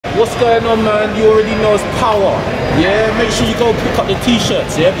What's going on, man? You already know it's power. Yeah, make sure you go pick up the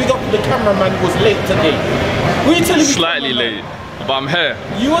t-shirts. Yeah, big up the cameraman who was late today. What are you telling me? Slightly late, but I'm here.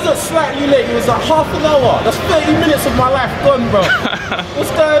 You wasn't slightly late, you was like half an hour. That's 30 minutes of my life gone, bro. What's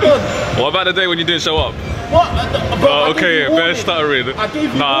going on? What about the day when you didn't show up? What? Bro, okay, better stuttering. I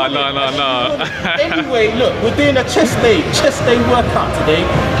gave you Nah. Anyway, look, we're doing a chest day workout today.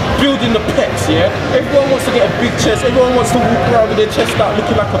 Building the pecs, yeah? Everyone wants to get a big chest. Everyone wants to walk around with their chest out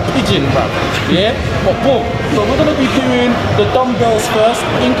looking like a pigeon, bro. Yeah? But boom. So we're gonna be doing the dumbbells first,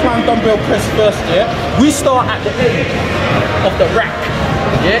 incline dumbbell press first, yeah? We start at the end of the rack.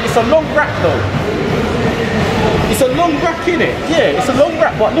 Yeah? It's a long rack though. It's a long rack, innit? Yeah, it's a long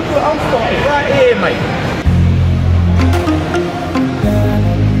rack, but look what I'm starting right here, mate.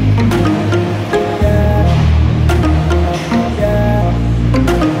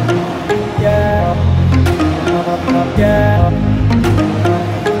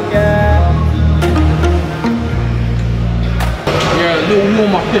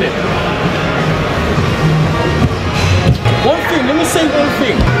 Warm up, innit? One thing, let me say one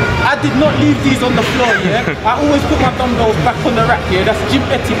thing. I did not leave these on the floor, yeah? I always put my dumbbells back on the rack, yeah? That's gym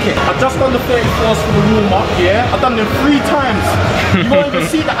etiquette. I've just done the 34s for the warm up, yeah? I've done them 3 times. You won't even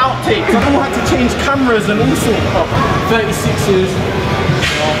see the outtakes. I've all had to change cameras and all sorts of 36s.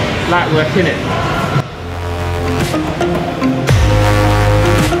 Light work, innit?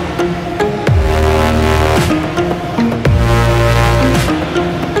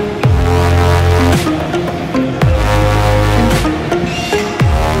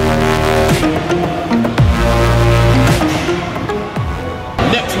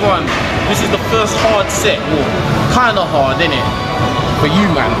 This is the first hard set, well, kind of hard, innit? For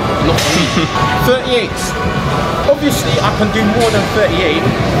you, man, not for me. 38s. Obviously, I can do more than 38,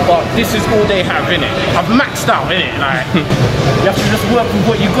 but this is all they have, innit? I've maxed out, innit? Like, you have to just work with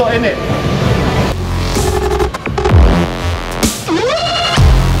what you got, innit?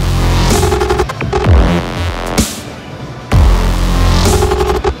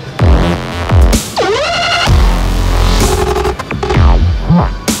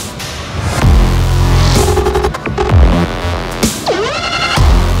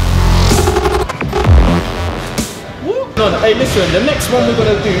 Hey, listen, the next one we're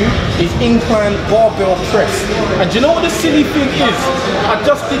gonna do is incline barbell press. And do you know what the silly thing is? I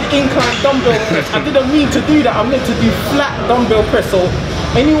just did incline dumbbell press. I didn't mean to do that. I meant to do flat dumbbell press. So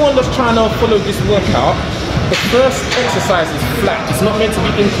anyone that's trying to follow this workout, the first exercise is flat. It's not meant to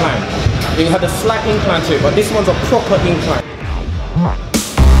be inclined. It had a slight incline to it, but this one's a proper incline.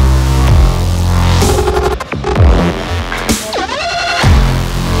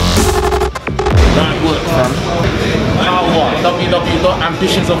 That works, man.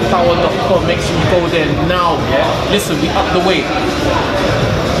 www.ambitionsofpower.com. Make sure you go there now, yeah? Listen, we up the weight.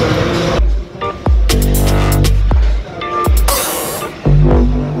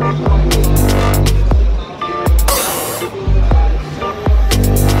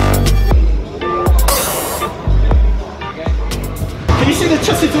 Can you see the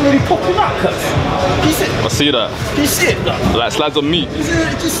chest is already popping out, cuz? Can you see it? I see that. Can you see it, though? Like slides of meat. You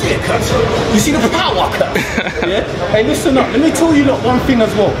see it, cuz? You see the power, cuz? Yeah? Hey, listen up. Let me tell you one thing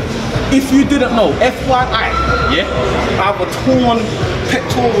as well. If you didn't know, FYI, yeah? I have a torn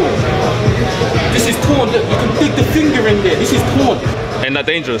pectoral. This is torn. Look, you can dig the finger in there. This is torn. Ain't that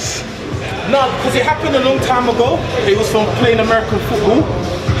dangerous? No, because it happened a long time ago. It was from playing American football.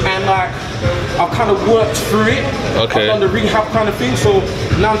 And like, I've kind of worked through it. Okay. I've done the rehab kind of thing, so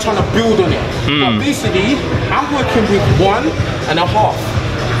now I'm trying to build on it. But basically, I'm working with 1.5.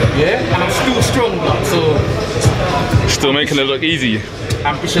 Yeah? And I'm still strong, so... Still making it look easy.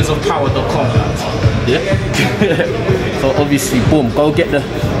 Ambitionsofpower.com. Yeah? So obviously, boom, go get the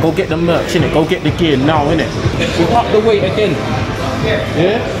merch, innit? Go get the gear now, innit? We'll up the weight again.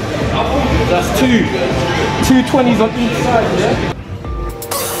 Yeah? That's 2 20s on each side, yeah?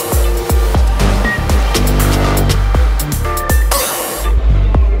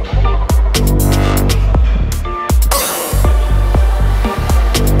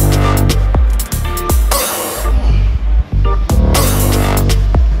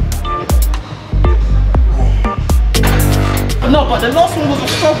 No, but the last one was a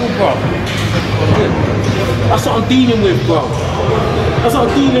struggle, bro. That's what I'm dealing with, bro. That's what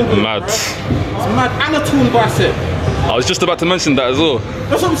I'm dealing with. Mad. It's mad. And a torn bicep. I was just about to mention that as well.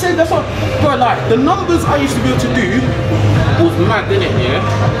 That's what I'm saying. That's what, bro, like, the numbers I used to be able to do, was mad, innit, yeah?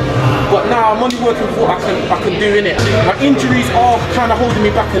 But now I'm only working for what I can do, innit? My injuries are kind of holding me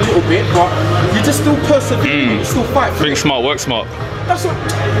back a little bit, but you just still persevere, you still fight for Think smart, work smart. That's what,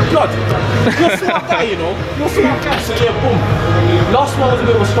 blood. You're a smart guy, you know. You're a smart guy, so yeah, boom. Last one was a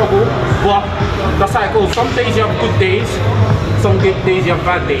bit of a struggle, but that's how it goes. Some days you have good days, some days you have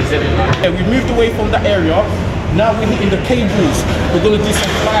bad days, innit? Yeah, we moved away from that area. Now we're hitting the cables. We're gonna do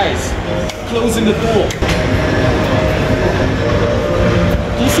some flies. Closing the door.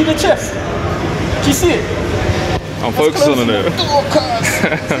 Do you see the chest? Do you see it? I'm focusing on it. Door,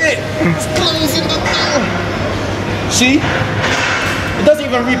 that's it. It's closing the door. See? It doesn't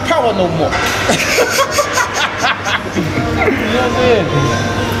even read power no more. You know what I'm saying?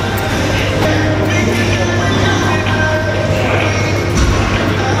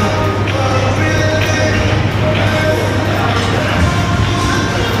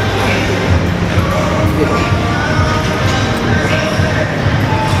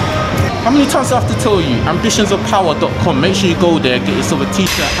 How many times do I have to tell you? ambitionsofpower.com. Make sure you go there, get yourself a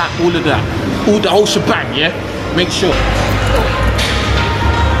t-shirt, hat, all of that. All the whole shebang, yeah? Make sure.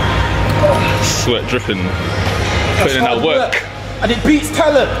 Sweat dripping. Putting in that work. And it beats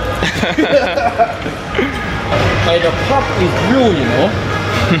talent. Hey, the pump is real, you know.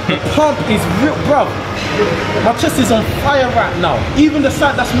 The pump is real, bruv. My chest is on fire right now. Even the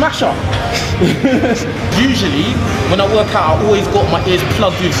side that's masher. Usually, when I work out, I always got my ears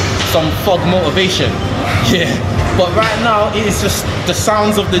plugged with some fog motivation. Yeah. But right now, it is just the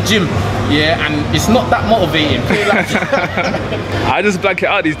sounds of the gym. Yeah, and it's not that motivating. I just blank it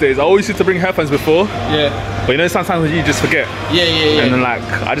out these days. I always used to bring headphones before. Yeah. But you know, sometimes you just forget. Yeah. And then like,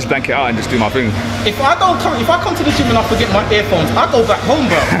 I just blank it out and just do my thing. If I come to the gym and I forget my earphones, I go back home,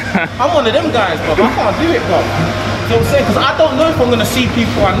 bro. I'm one of them guys, bro. I can't do it, bro. You know what I'm saying? Because I don't know if I'm gonna see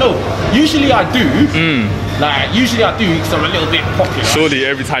people I know. Usually I do. Like, usually I do because I'm a little bit popular. Surely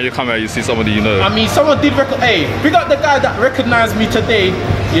every time you come out, you see somebody you know. I mean, someone did hey, big up the guy that recognized me today.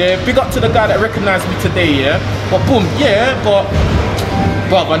 Yeah, big up to the guy that recognized me today, yeah. But boom, yeah, but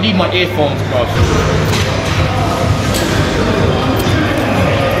bruv, I need my earphones, bruv.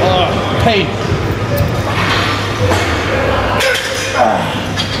 Oh, pain.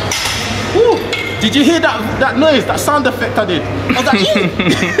 Woo. Did you hear that noise, that sound effect I did? I was like,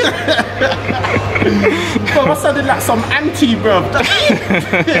 bro, I sounded like some auntie, bro.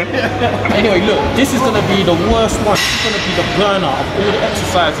 Anyway, look, this is gonna be the worst one. This is gonna be the burner of all the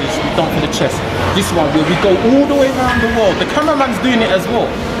exercises we've done for the chest. This one where we go all the way around the world. The cameraman's doing it as well.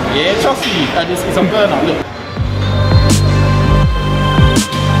 Yeah, trust me, and it's a burner. Look.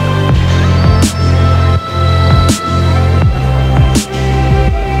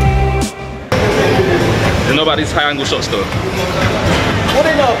 You know about these high angle shots though? What do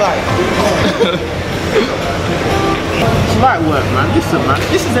they know about it? It's light work, man. Listen, man.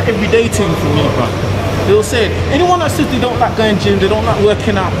 This is an everyday thing for me, bro. They'll say, anyone that says they don't like going gym, they don't like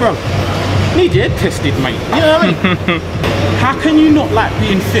working out, bro. Need your head tested, mate. You know what I mean? How can you not like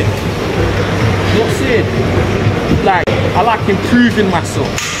being fit? You know what I'm saying? Like, I like improving myself.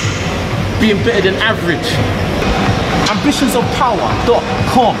 Being better than average.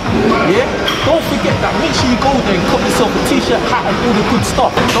 ambitionsofpower.com. Yeah? Don't forget that. Make sure you go there and cut yourself a t-shirt, hat and all the good stuff.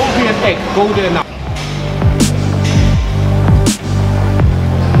 Don't be an egg. Go there now.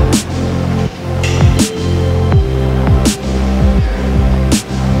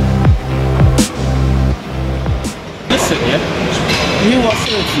 Listen, yeah? You hear what I'm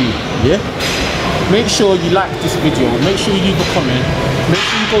saying to you? Yeah? Make sure you like this video. Make sure you leave a comment. Make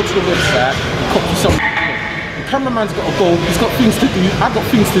sure you go to the website and copy some. The cameraman's got to go. He's got things to do. I've got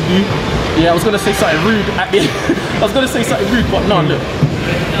things to do. Yeah, I was going to say something rude at the end. I was going to say something rude, but no, look.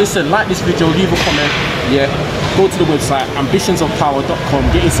 Listen, like this video, leave a comment. Yeah, go to the website, ambitionsofpower.com.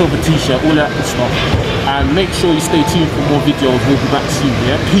 Get yourself a t-shirt, all that good stuff. And make sure you stay tuned for more videos. We'll be back soon,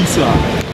 yeah? Peace out.